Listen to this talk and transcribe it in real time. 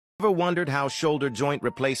Ever wondered how shoulder joint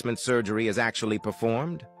replacement surgery is actually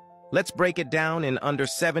performed? Let's break it down in under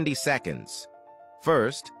 70 seconds.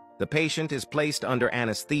 First, the patient is placed under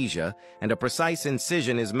anesthesia and a precise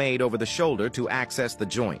incision is made over the shoulder to access the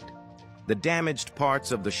joint. The damaged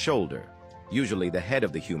parts of the shoulder, usually the head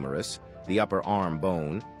of the humerus, the upper arm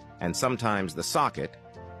bone, and sometimes the socket,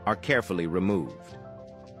 are carefully removed.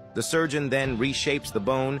 The surgeon then reshapes the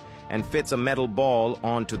bone and fits a metal ball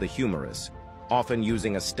onto the humerus, often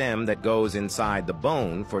using a stem that goes inside the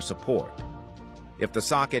bone for support. If the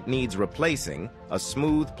socket needs replacing, a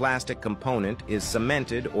smooth plastic component is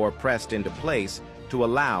cemented or pressed into place to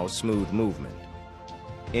allow smooth movement.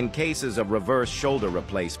 In cases of reverse shoulder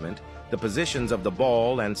replacement, the positions of the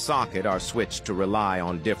ball and socket are switched to rely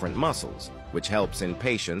on different muscles, which helps in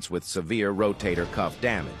patients with severe rotator cuff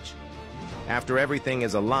damage. After everything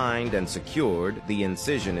is aligned and secured, the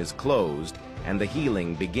incision is closed and the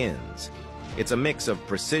healing begins. It's a mix of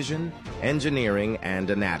precision, engineering, and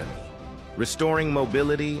anatomy, restoring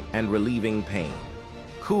mobility and relieving pain.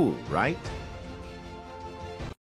 Cool, right?